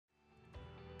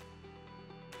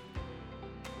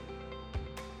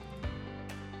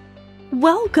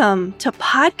Welcome to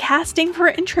Podcasting for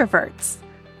Introverts.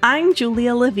 I'm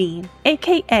Julia Levine,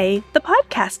 aka the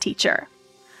Podcast Teacher.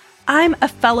 I'm a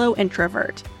fellow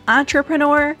introvert,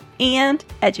 entrepreneur, and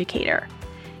educator.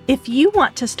 If you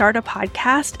want to start a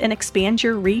podcast and expand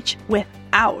your reach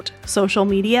without social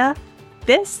media,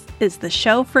 this is the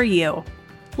show for you.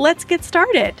 Let's get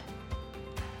started.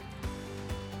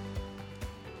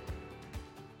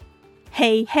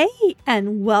 Hey,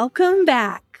 and welcome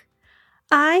back.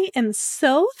 I am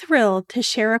so thrilled to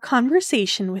share a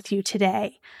conversation with you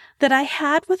today that I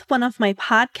had with one of my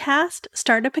podcast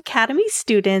Startup Academy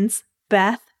students,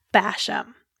 Beth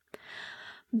Basham.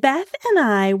 Beth and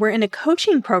I were in a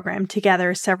coaching program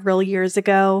together several years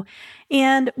ago,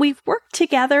 and we've worked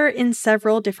together in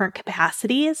several different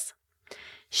capacities.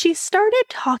 She started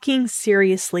talking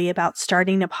seriously about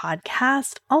starting a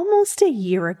podcast almost a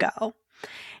year ago.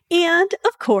 And,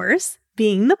 of course,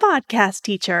 being the podcast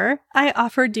teacher, I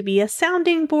offered to be a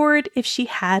sounding board if she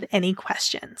had any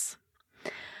questions.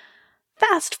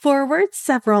 Fast forward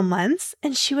several months,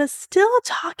 and she was still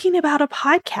talking about a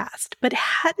podcast, but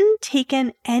hadn't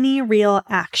taken any real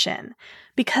action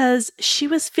because she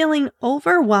was feeling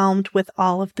overwhelmed with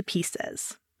all of the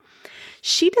pieces.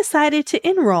 She decided to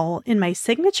enroll in my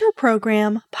signature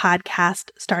program, Podcast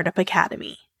Startup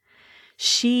Academy.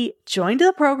 She joined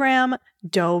the program,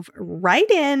 dove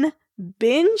right in,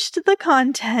 binged the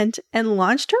content, and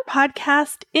launched her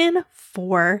podcast in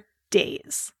 4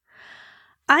 days.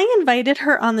 I invited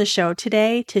her on the show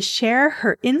today to share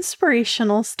her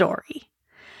inspirational story.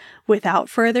 Without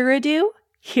further ado,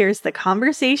 here's the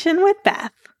conversation with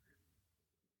Beth.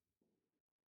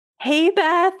 Hey,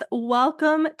 Beth,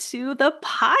 welcome to the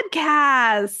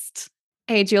podcast.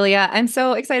 Hey, Julia, I'm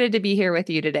so excited to be here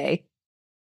with you today.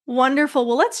 Wonderful.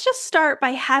 Well, let's just start by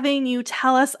having you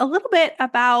tell us a little bit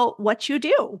about what you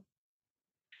do.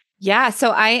 Yeah,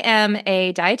 so I am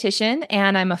a dietitian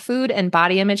and I'm a food and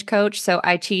body image coach. So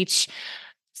I teach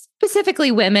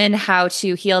specifically women how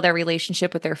to heal their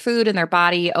relationship with their food and their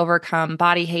body, overcome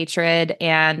body hatred,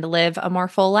 and live a more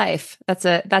full life.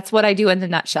 That's what I do in a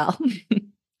nutshell.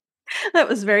 That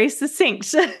was very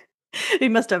succinct. You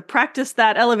must have practiced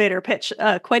that elevator pitch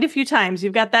quite a few times.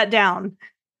 You've got that down.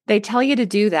 They tell you to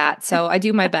do that, so I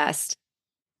do my best.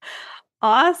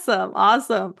 Awesome.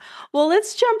 Well,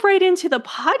 let's jump right into the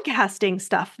podcasting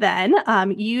stuff then.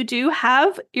 You do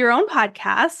have your own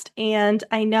podcast, and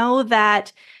I know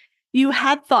that you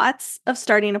had thoughts of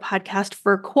starting a podcast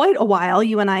for quite a while.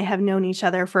 You and I have known each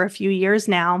other for a few years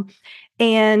now,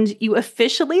 and you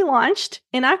officially launched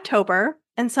in October.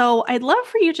 And so I'd love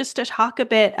for you just to talk a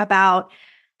bit about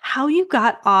how you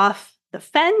got off the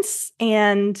fence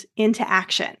and into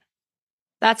action.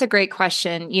 That's a great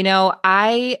question.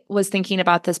 I was thinking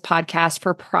about this podcast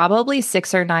for probably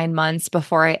 6 or 9 months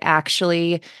before I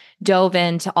actually dove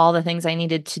into all the things I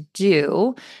needed to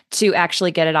do to actually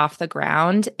get it off the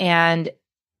ground. And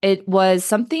it was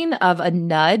something of a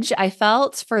nudge I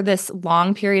felt for this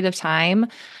long period of time.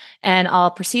 And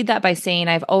I'll precede that by saying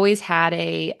I've always had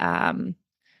a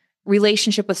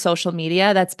relationship with social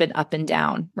media that's been up and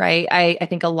down, right? I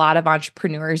think a lot of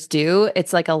entrepreneurs do.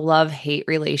 It's like a love-hate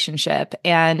relationship.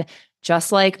 And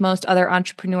just like most other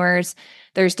entrepreneurs,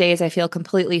 there's days I feel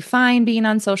completely fine being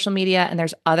on social media. And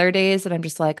there's other days that I'm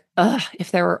just like,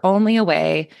 if there were only a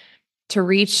way to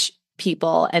reach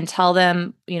people and tell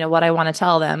them, what I want to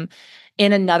tell them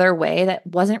in another way that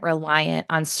wasn't reliant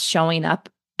on showing up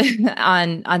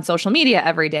on social media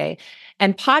every day.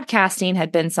 And podcasting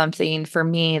had been something for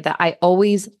me that I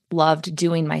always loved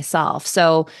doing myself.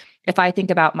 So if I think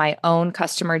about my own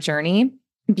customer journey,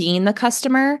 being the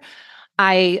customer,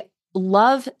 I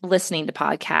love listening to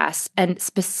podcasts. And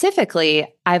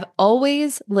specifically, I've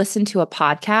always listened to a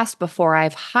podcast before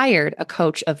I've hired a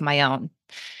coach of my own.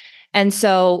 And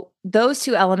so those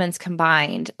two elements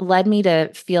combined led me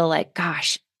to feel like,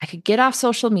 gosh, I could get off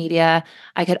social media.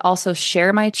 I could also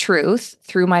share my truth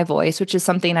through my voice, which is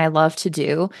something I love to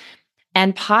do.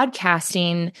 And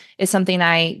podcasting is something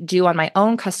I do on my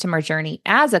own customer journey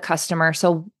as a customer.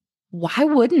 So why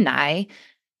wouldn't I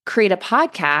create a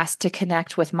podcast to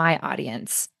connect with my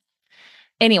audience?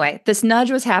 Anyway, this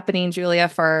nudge was happening, Julia,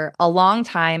 for a long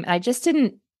time. And I just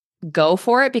didn't go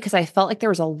for it because I felt like there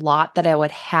was a lot that I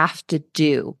would have to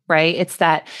do, right? It's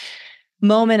that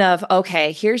moment of,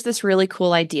 okay, here's this really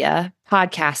cool idea,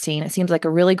 podcasting. It seems like a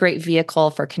really great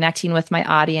vehicle for connecting with my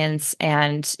audience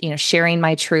and, sharing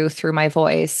my truth through my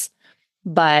voice,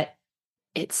 but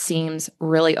it seems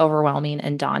really overwhelming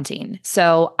and daunting.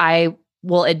 So I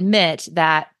will admit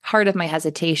that part of my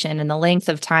hesitation and the length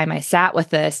of time I sat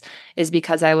with this is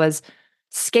because I was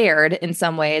scared in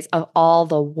some ways of all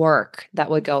the work that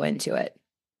would go into it.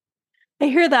 I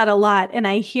hear that a lot. And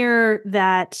I hear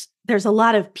that there's a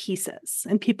lot of pieces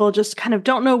and people just kind of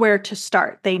don't know where to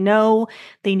start. They know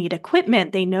they need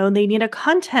equipment. They know they need a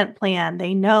content plan.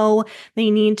 They know they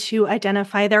need to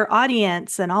identify their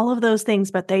audience and all of those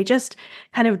things, but they just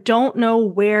kind of don't know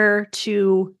where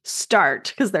to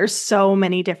start because there's so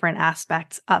many different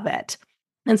aspects of it.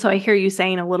 And so I hear you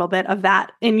saying a little bit of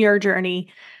that in your journey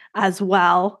as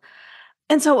well.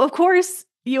 And so, of course,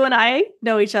 you and I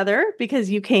know each other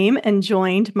because you came and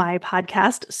joined my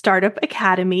podcast, Startup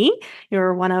Academy.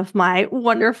 You're one of my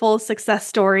wonderful success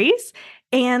stories.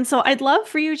 And so I'd love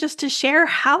for you just to share,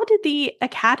 how did the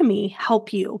Academy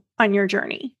help you on your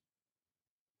journey?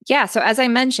 Yeah. So as I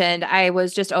mentioned, I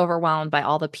was just overwhelmed by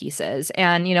all the pieces.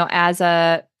 And, as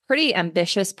a pretty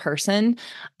ambitious person,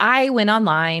 I went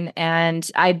online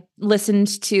and I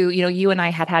listened to, you and I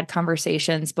had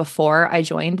conversations before I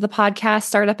joined the podcast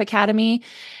Startup Academy,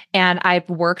 and I've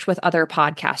worked with other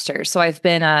podcasters. So I've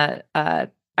been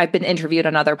I've been interviewed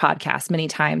on other podcasts many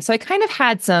times. So I kind of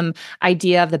had some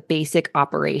idea of the basic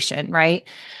operation, right?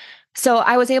 So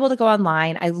I was able to go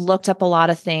online. I looked up a lot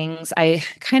of things. I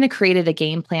kind of created a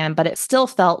game plan, but it still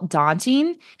felt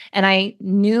daunting. And I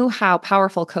knew how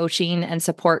powerful coaching and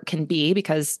support can be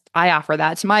because I offer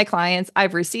that to my clients.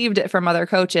 I've received it from other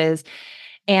coaches.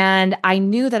 And I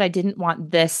knew that I didn't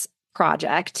want this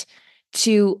project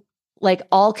to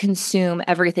all consume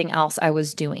everything else I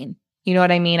was doing. You know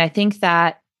what I mean? I think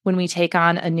that when we take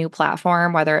on a new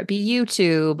platform, whether it be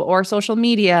YouTube or social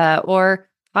media or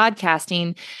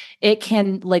podcasting, it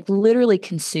can literally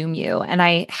consume you. And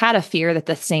I had a fear that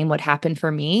the same would happen for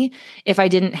me if I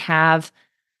didn't have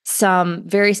some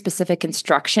very specific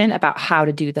instruction about how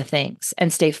to do the things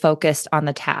and stay focused on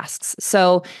the tasks.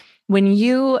 So when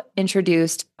you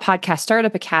introduced Podcast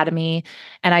Startup Academy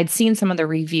and I'd seen some of the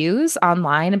reviews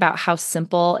online about how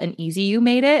simple and easy you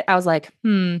made it, I was like,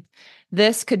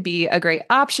 this could be a great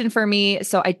option for me.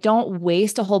 So I don't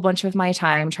waste a whole bunch of my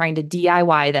time trying to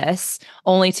DIY this,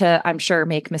 only to, I'm sure,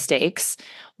 make mistakes.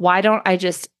 Why don't I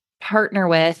just partner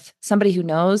with somebody who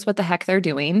knows what the heck they're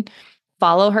doing,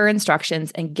 follow her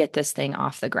instructions, and get this thing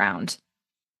off the ground?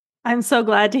 I'm so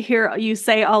glad to hear you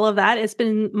say all of that. It's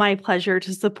been my pleasure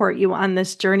to support you on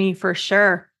this journey for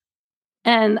sure.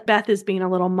 And Beth is being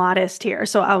a little modest here.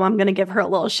 So I'm going to give her a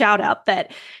little shout out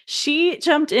that she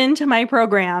jumped into my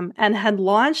program and had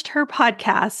launched her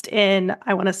podcast in,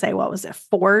 I want to say, what was it,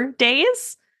 4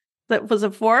 days? Was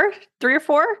it 4, 3 or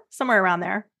 4? Somewhere around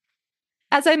there.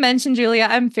 As I mentioned, Julia,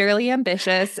 I'm fairly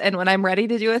ambitious. And when I'm ready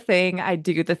to do a thing, I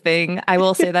do the thing. I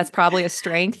will say that's probably a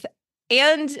strength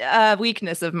and a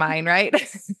weakness of mine, right?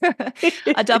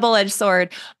 A double-edged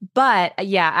sword. But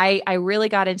yeah, I really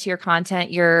got into your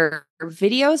content. Your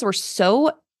videos were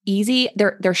so easy.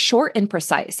 They're short and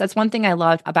precise. That's one thing I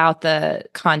loved about the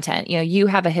content. You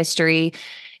have a history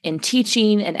in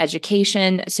teaching and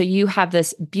education. So you have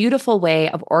this beautiful way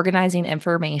of organizing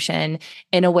information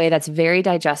in a way that's very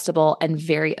digestible and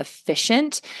very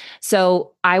efficient.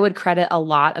 So I would credit a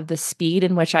lot of the speed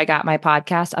in which I got my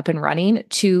podcast up and running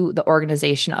to the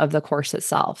organization of the course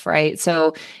itself, right?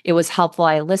 So it was helpful.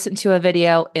 I listened to a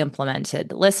video,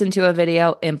 implemented, listened to a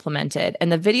video, implemented.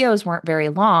 And the videos weren't very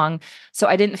long. So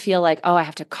I didn't feel like, oh, I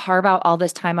have to carve out all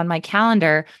this time on my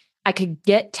calendar. I could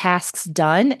get tasks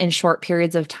done in short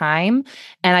periods of time.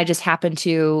 And I just happened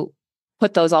to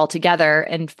put those all together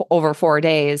in over 4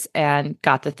 days and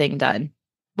got the thing done,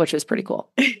 which was pretty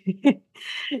cool.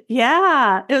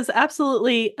 Yeah, it was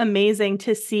absolutely amazing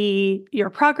to see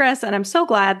your progress. And I'm so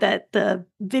glad that the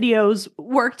videos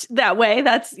worked that way.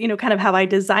 That's, kind of how I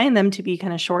designed them, to be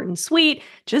kind of short and sweet,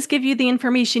 just give you the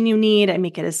information you need and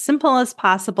make it as simple as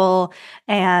possible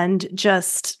and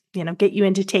just, get you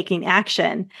into taking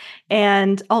action.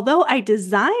 And although I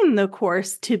designed the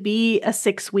course to be a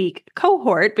 6-week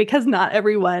cohort, because not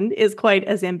everyone is quite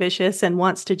as ambitious and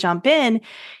wants to jump in,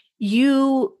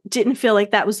 you didn't feel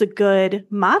like that was a good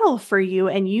model for you.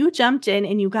 And you jumped in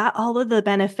and you got all of the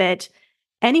benefit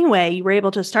anyway. You were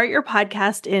able to start your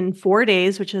podcast in 4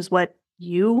 days, which is what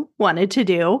you wanted to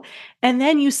do. And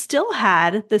then you still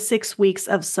had the 6 weeks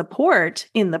of support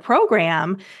in the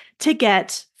program to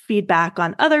get feedback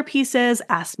on other pieces,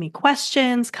 ask me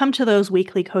questions, come to those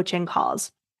weekly coaching calls.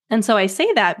 And so I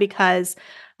say that because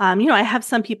I have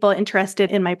some people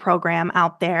interested in my program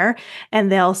out there, and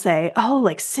they'll say,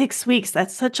 oh, 6 weeks,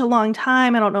 that's such a long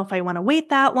time. I don't know if I want to wait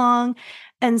that long.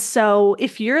 And so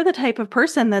if you're the type of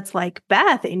person that's like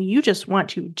Beth and you just want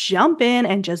to jump in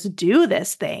and just do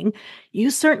this thing, you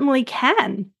certainly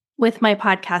can with my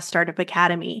podcast Startup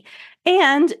Academy.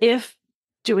 And if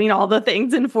doing all the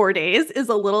things in 4 days is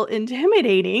a little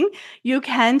intimidating, you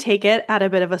can take it at a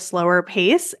bit of a slower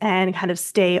pace and kind of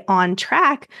stay on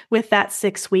track with that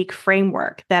 6-week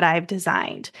framework that I've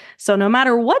designed. So no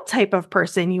matter what type of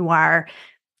person you are,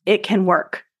 it can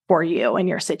work for you and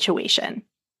your situation.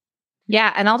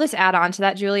 Yeah. And I'll just add on to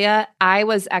that, Julia. I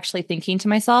was actually thinking to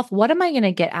myself, what am I going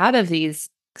to get out of these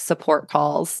support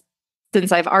calls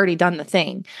since I've already done the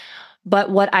thing?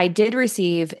 But what I did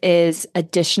receive is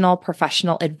additional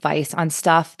professional advice on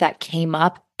stuff that came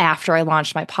up after I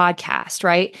launched my podcast,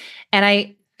 right? And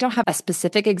I don't have a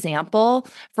specific example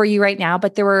for you right now,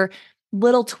 but there were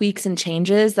little tweaks and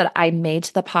changes that I made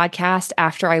to the podcast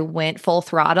after I went full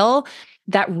throttle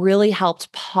that really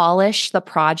helped polish the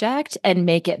project and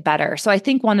make it better. So I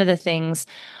think one of the things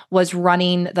was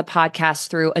running the podcast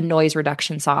through a noise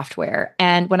reduction software.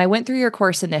 And when I went through your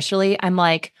course initially, I'm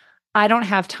like, I don't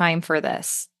have time for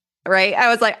this, right? I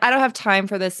was like, I don't have time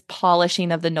for this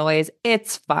polishing of the noise.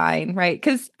 It's fine, right?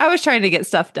 Because I was trying to get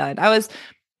stuff done. I was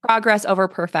progress over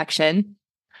perfection.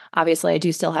 Obviously, I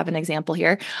do still have an example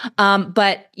here.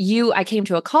 But I came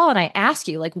to a call and I asked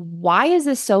you, like, why is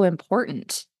this so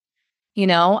important?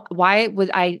 Why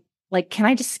would can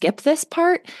I just skip this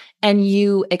part? And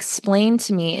you explained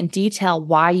to me in detail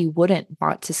why you wouldn't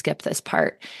want to skip this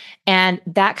part. And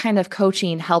that kind of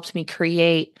coaching helped me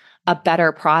create a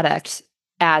better product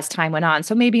as time went on.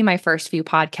 So maybe my first few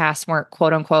podcasts weren't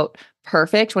quote unquote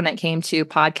perfect when it came to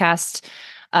podcast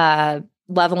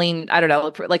leveling, I don't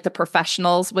know, like the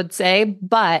professionals would say.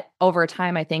 But over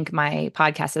time, I think my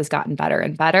podcast has gotten better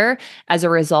and better as a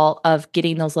result of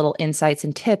getting those little insights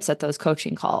and tips at those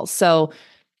coaching calls. So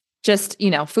just,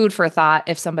 food for thought,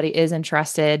 if somebody is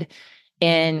interested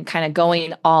in kind of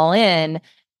going all in,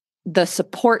 the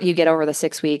support you get over the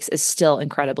 6 weeks is still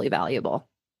incredibly valuable.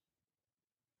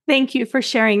 Thank you for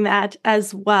sharing that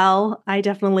as well. I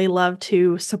definitely love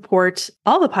to support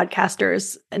all the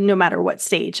podcasters, no matter what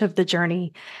stage of the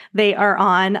journey they are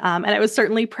on. And I was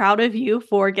certainly proud of you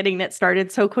for getting it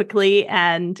started so quickly.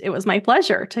 And it was my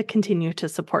pleasure to continue to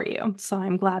support you. So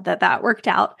I'm glad that that worked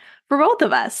out for both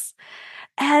of us.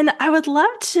 And I would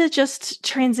love to just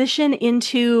transition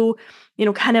into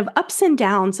kind of ups and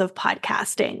downs of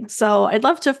podcasting. So I'd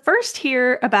love to first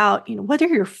hear about, what are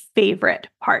your favorite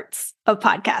parts of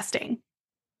podcasting?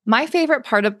 My favorite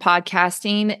part of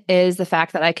podcasting is the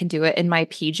fact that I can do it in my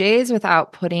PJs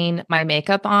without putting my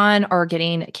makeup on or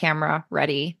getting camera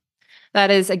ready.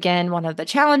 That is, again, one of the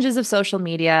challenges of social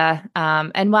media.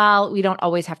 And while we don't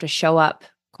always have to show up,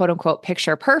 quote unquote,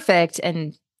 picture perfect,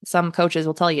 and some coaches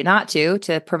will tell you not to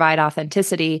provide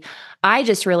authenticity, I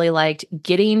just really liked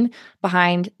getting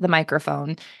behind the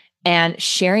microphone and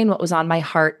sharing what was on my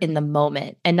heart in the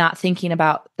moment and not thinking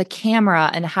about the camera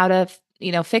and how to,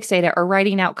 fixate it or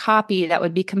writing out copy that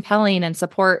would be compelling and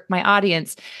support my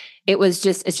audience. It's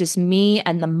just me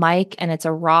and the mic, and it's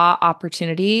a raw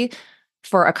opportunity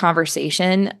for a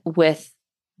conversation with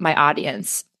my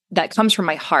audience that comes from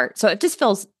my heart. So it just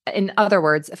feels, in other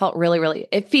words,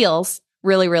 it feels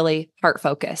really, really heart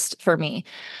focused for me.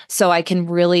 So I can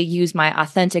really use my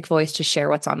authentic voice to share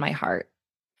what's on my heart.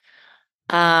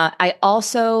 I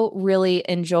also really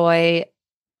enjoy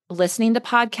listening to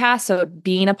podcasts. So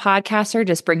being a podcaster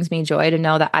just brings me joy to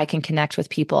know that I can connect with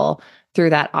people through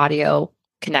that audio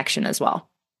connection as well.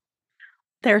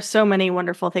 There's so many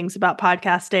wonderful things about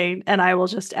podcasting. And I will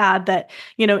just add that,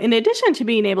 in addition to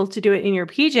being able to do it in your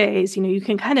PJs, you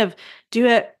can kind of do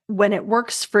it when it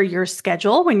works for your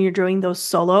schedule, when you're doing those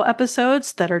solo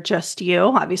episodes that are just you.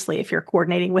 Obviously, if you're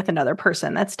coordinating with another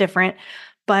person, that's different.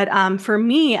 But for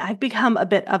me, I've become a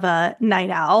bit of a night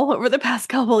owl over the past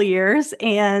couple of years.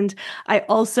 And I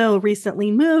also recently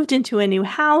moved into a new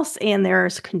house, and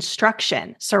there's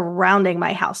construction surrounding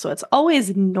my house. So it's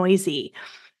always noisy.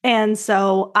 And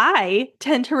so I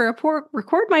tend to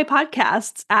record my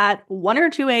podcasts at 1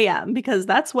 or 2 a.m. because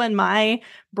that's when my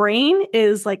brain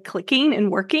is like clicking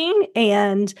and working.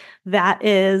 And that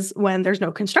is when there's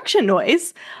no construction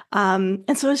noise.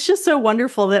 And so it's just so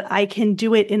wonderful that I can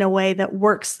do it in a way that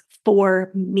works for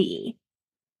me.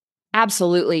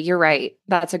 Absolutely. You're right.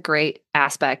 That's a great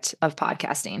aspect of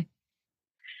podcasting.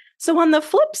 So on the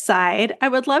flip side, I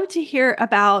would love to hear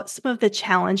about some of the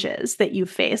challenges that you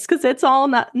face, because it's all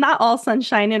not all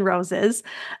sunshine and roses.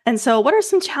 And so what are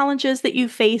some challenges that you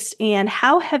faced, and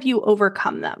how have you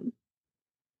overcome them?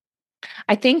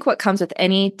 I think what comes with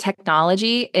any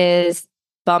technology is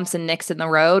bumps and nicks in the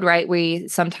road, right? We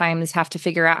sometimes have to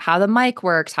figure out how the mic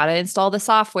works, how to install the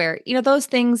software. Those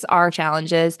things are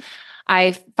challenges.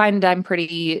 I find I'm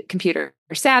pretty computer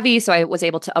savvy, so I was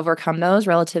able to overcome those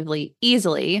relatively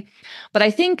easily. But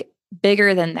I think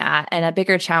bigger than that, and a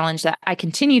bigger challenge that I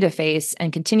continue to face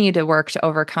and continue to work to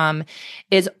overcome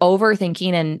is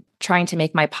overthinking and trying to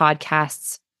make my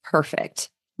podcasts perfect.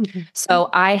 Mhm. So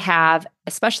I have,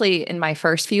 especially in my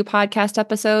first few podcast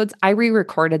episodes, I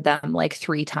re-recorded them like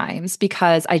 3 times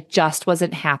because I just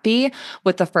wasn't happy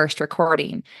with the first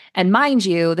recording. And mind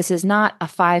you, this is not a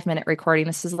 5-minute recording.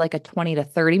 This is like a 20 to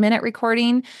 30-minute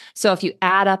recording. So if you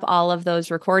add up all of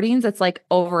those recordings, it's like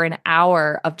over an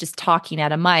hour of just talking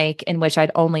at a mic, in which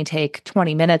I'd only take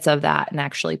 20 minutes of that and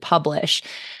actually publish.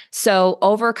 So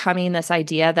overcoming this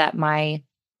idea that my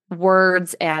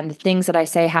words and things that I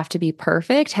say have to be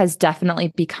perfect has definitely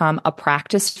become a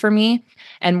practice for me.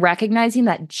 And recognizing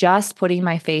that just putting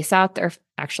my face out there,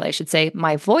 actually, I should say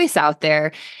my voice out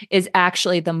there, is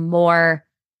actually the more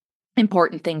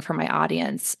important thing for my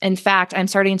audience. In fact, I'm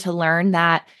starting to learn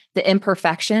that the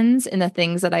imperfections in the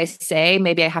things that I say,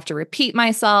 maybe I have to repeat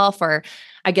myself, or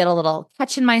I get a little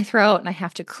catch in my throat and I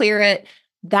have to clear it.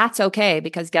 That's okay,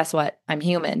 because guess what? I'm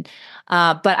human.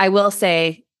 But I will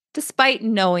say, despite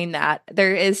knowing that,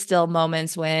 there is still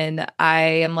moments when I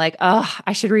am like, oh,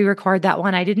 I should re-record that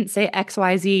one. I didn't say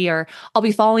XYZ, or I'll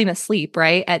be falling asleep,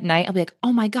 right? At night, I'll be like,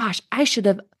 oh my gosh, I should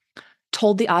have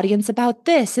told the audience about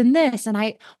this and this. And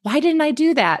why didn't I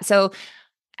do that? So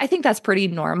I think that's pretty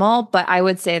normal, but I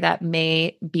would say that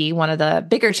may be one of the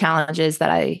bigger challenges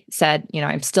that I said,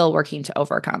 I'm still working to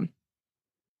overcome.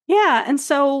 Yeah. And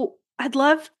so I'd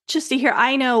love just to hear.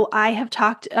 I know I have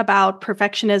talked about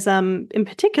perfectionism in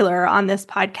particular on this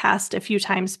podcast a few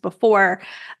times before.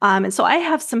 And so I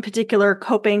have some particular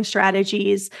coping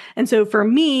strategies. And so for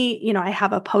me, I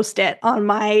have a Post-it on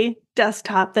my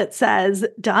desktop that says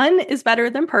done is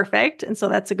better than perfect. And so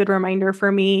that's a good reminder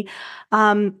for me.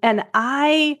 And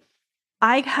I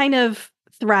kind of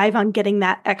thrive on getting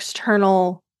that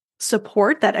external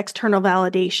support, that external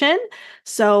validation.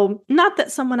 So, not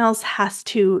that someone else has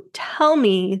to tell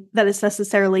me that it's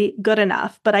necessarily good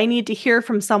enough, but I need to hear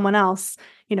from someone else,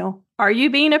 are you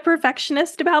being a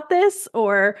perfectionist about this?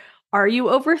 Or are you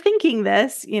overthinking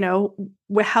this?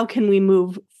 How can we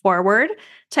move forward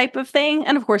type of thing?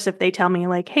 And of course, if they tell me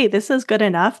like, hey, this is good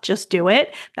enough, just do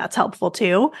it, that's helpful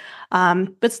too.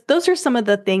 But those are some of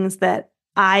the things that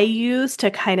I use to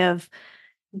kind of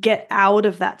get out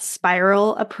of that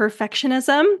spiral of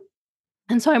perfectionism.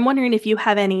 And so I'm wondering if you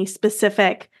have any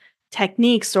specific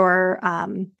techniques or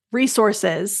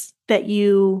resources that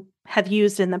you have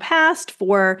used in the past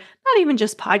for not even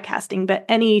just podcasting, but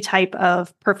any type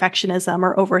of perfectionism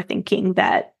or overthinking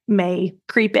that may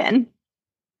creep in.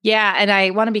 Yeah. And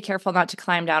I want to be careful not to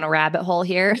climb down a rabbit hole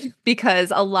here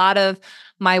because a lot of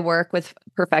my work with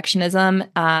perfectionism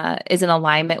is in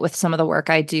alignment with some of the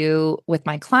work I do with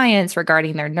my clients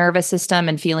regarding their nervous system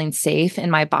and feeling safe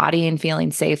in my body and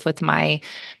feeling safe with my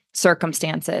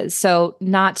circumstances. So,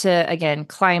 not to, again,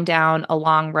 climb down a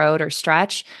long road or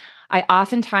stretch, I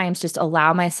oftentimes just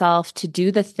allow myself to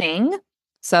do the thing.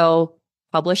 So,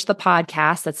 publish the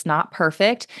podcast that's not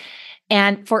perfect.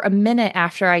 And for a minute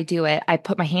after I do it, I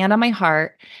put my hand on my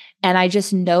heart and I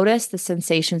just notice the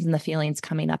sensations and the feelings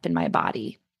coming up in my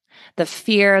body. The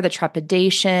fear, the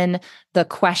trepidation, the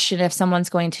question if someone's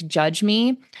going to judge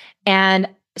me. And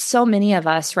so many of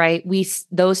us, right?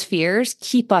 Those fears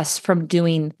keep us from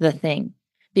doing the thing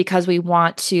because we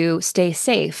want to stay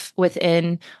safe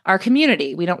within our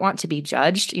community. We don't want to be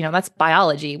judged. That's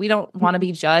biology. We don't want to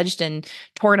be judged and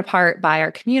torn apart by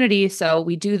our community. So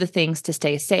we do the things to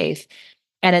stay safe.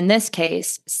 And in this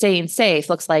case, staying safe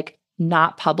looks like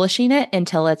not publishing it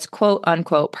until it's quote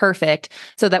unquote perfect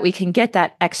so that we can get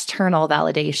that external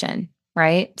validation,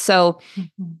 right? So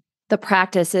the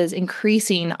practice is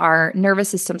increasing our nervous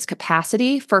system's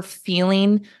capacity for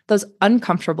feeling those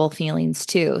uncomfortable feelings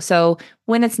too. So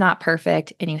when it's not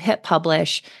perfect and you hit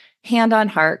publish, hand on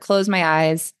heart, close my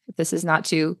eyes, if this is not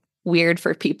too weird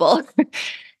for people,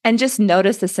 and just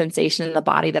notice the sensation in the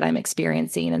body that I'm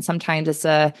experiencing. And sometimes it's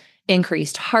a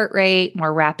increased heart rate,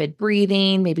 more rapid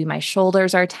breathing, maybe my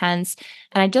shoulders are tense.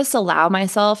 And I just allow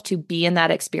myself to be in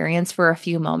that experience for a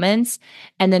few moments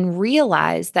and then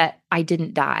realize that I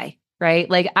didn't die, right?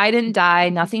 Like I didn't die,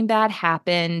 nothing bad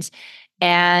happened,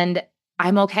 and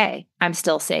I'm okay. I'm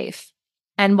still safe.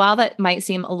 And while that might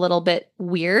seem a little bit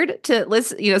weird to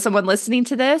listen, someone listening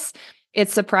to this,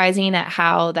 it's surprising at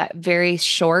how that very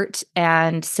short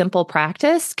and simple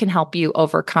practice can help you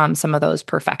overcome some of those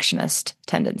perfectionist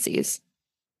tendencies.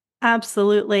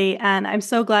 Absolutely. And I'm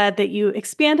so glad that you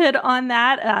expanded on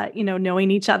that,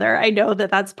 knowing each other. I know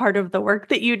that that's part of the work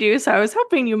that you do. So I was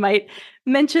hoping you might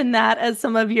mention that as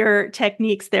some of your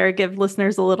techniques there, give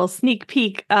listeners a little sneak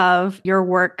peek of your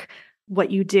work what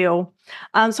you do.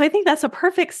 So I think that's a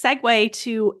perfect segue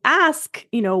to ask,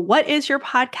 what is your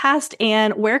podcast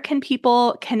and where can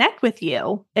people connect with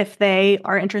you if they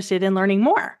are interested in learning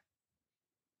more?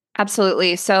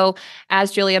 Absolutely. So,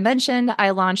 as Julia mentioned,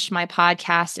 I launched my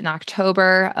podcast in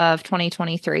October of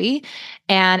 2023,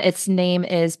 and its name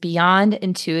is Beyond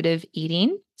Intuitive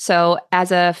Eating. So,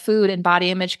 as a food and body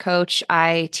image coach,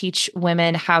 I teach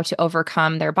women how to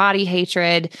overcome their body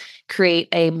hatred, create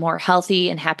a more healthy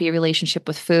and happy relationship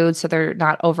with food so they're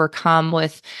not overcome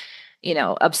with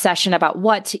obsession about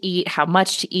what to eat, how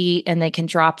much to eat, and they can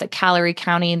drop the calorie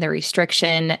counting, the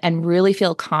restriction, and really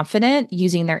feel confident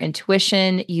using their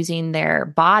intuition, using their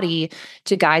body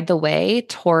to guide the way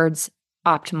towards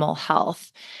optimal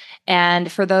health.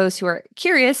 And for those who are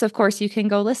curious, of course, you can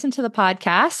go listen to the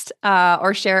podcast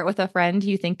or share it with a friend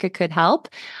you think it could help.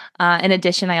 In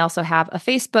addition, I also have a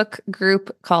Facebook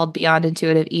group called Beyond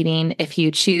Intuitive Eating if you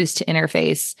choose to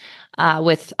interface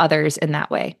with others in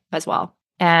that way as well.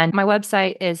 And my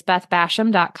website is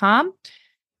bethbasham.com,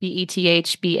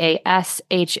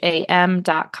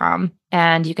 BETHBASHAM.com.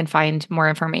 And you can find more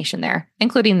information there,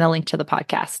 including the link to the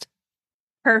podcast.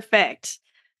 Perfect.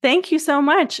 Thank you so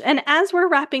much. And as we're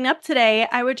wrapping up today,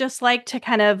 I would just like to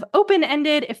kind of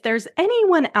open-ended, if there's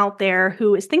anyone out there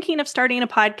who is thinking of starting a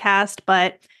podcast,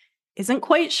 but isn't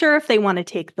quite sure if they want to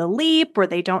take the leap or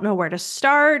they don't know where to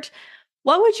start,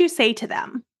 what would you say to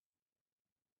them?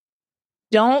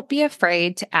 Don't be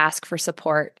afraid to ask for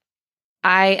support.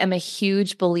 I am a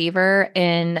huge believer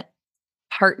in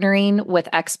partnering with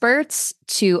experts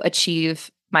to achieve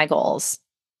my goals.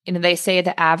 They say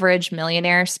the average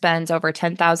millionaire spends over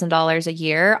 $10,000 a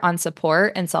year on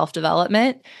support and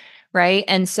self-development, right?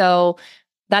 And so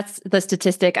that's the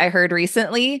statistic I heard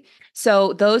recently.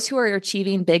 So those who are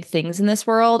achieving big things in this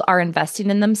world are investing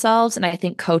in themselves. And I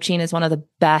think coaching is one of the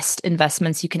best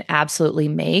investments you can absolutely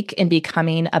make in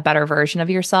becoming a better version of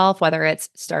yourself, whether it's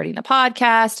starting a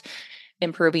podcast,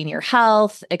 improving your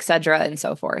health, et cetera, and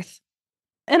so forth.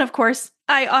 And of course,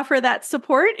 I offer that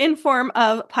support in form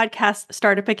of Podcast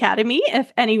Startup Academy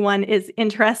if anyone is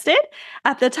interested.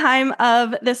 At the time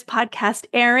of this podcast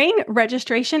airing,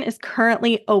 registration is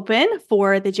currently open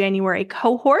for the January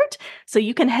cohort. So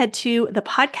you can head to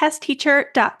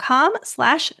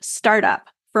thepodcastteacher.com/startup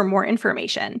for more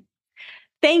information.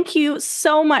 Thank you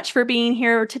so much for being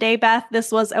here today, Beth.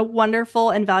 This was a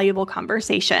wonderful and valuable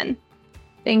conversation.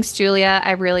 Thanks, Julia.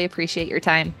 I really appreciate your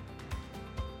time.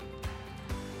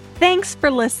 Thanks for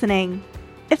listening.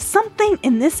 If something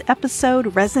in this episode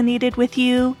resonated with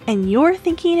you and you're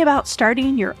thinking about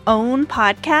starting your own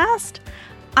podcast,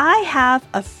 I have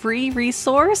a free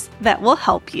resource that will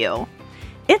help you.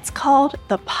 It's called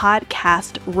the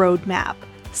Podcast Roadmap: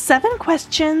 7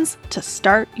 Questions to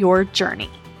Start Your Journey.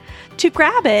 To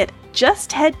grab it,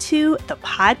 just head to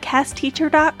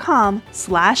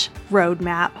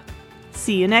thepodcastteacher.com/roadmap.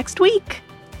 See you next week.